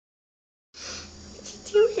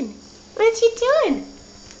doing? What you doing?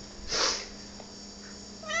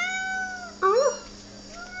 Oh.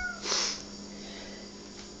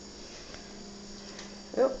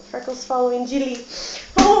 Oh, Freckles following Jilly.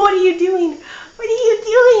 Oh, what are you doing? What are you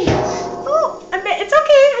doing? Oh, it's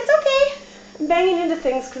okay. It's okay. I'm banging into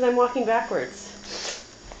things because I'm walking backwards.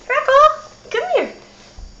 Freckle, come here.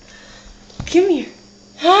 Come here.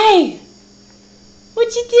 Hi.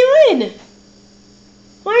 What you doing?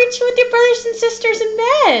 Why aren't you with your brothers and sisters in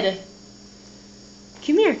bed?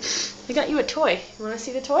 Come here. I got you a toy. You want to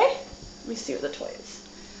see the toy? Let me see what the toy is.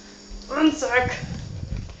 One sec.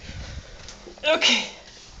 Okay.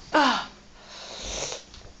 Ah.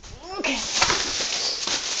 Okay.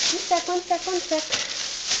 One sec.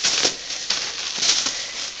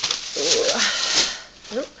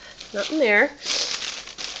 Ooh. Nope, not in there.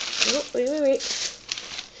 Oh, wait.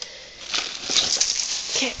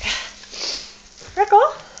 Okay.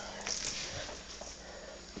 Freckle.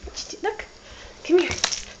 Look. Come here.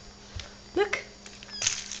 Look.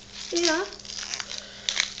 Yeah.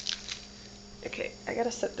 Okay, I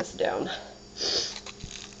gotta set this down.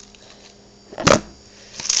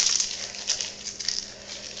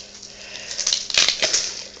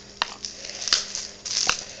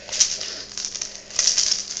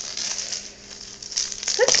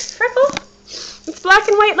 Look, Freckle. It's black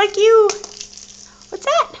and white like you. What's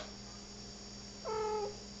that?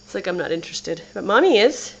 It's like I'm not interested, but Mommy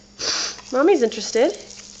is. Mommy's interested.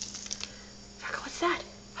 Freckle, what's that?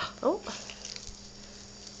 Oh.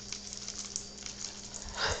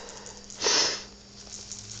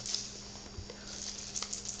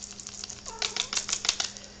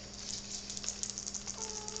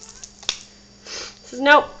 Says,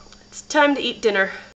 nope, it's time to eat dinner.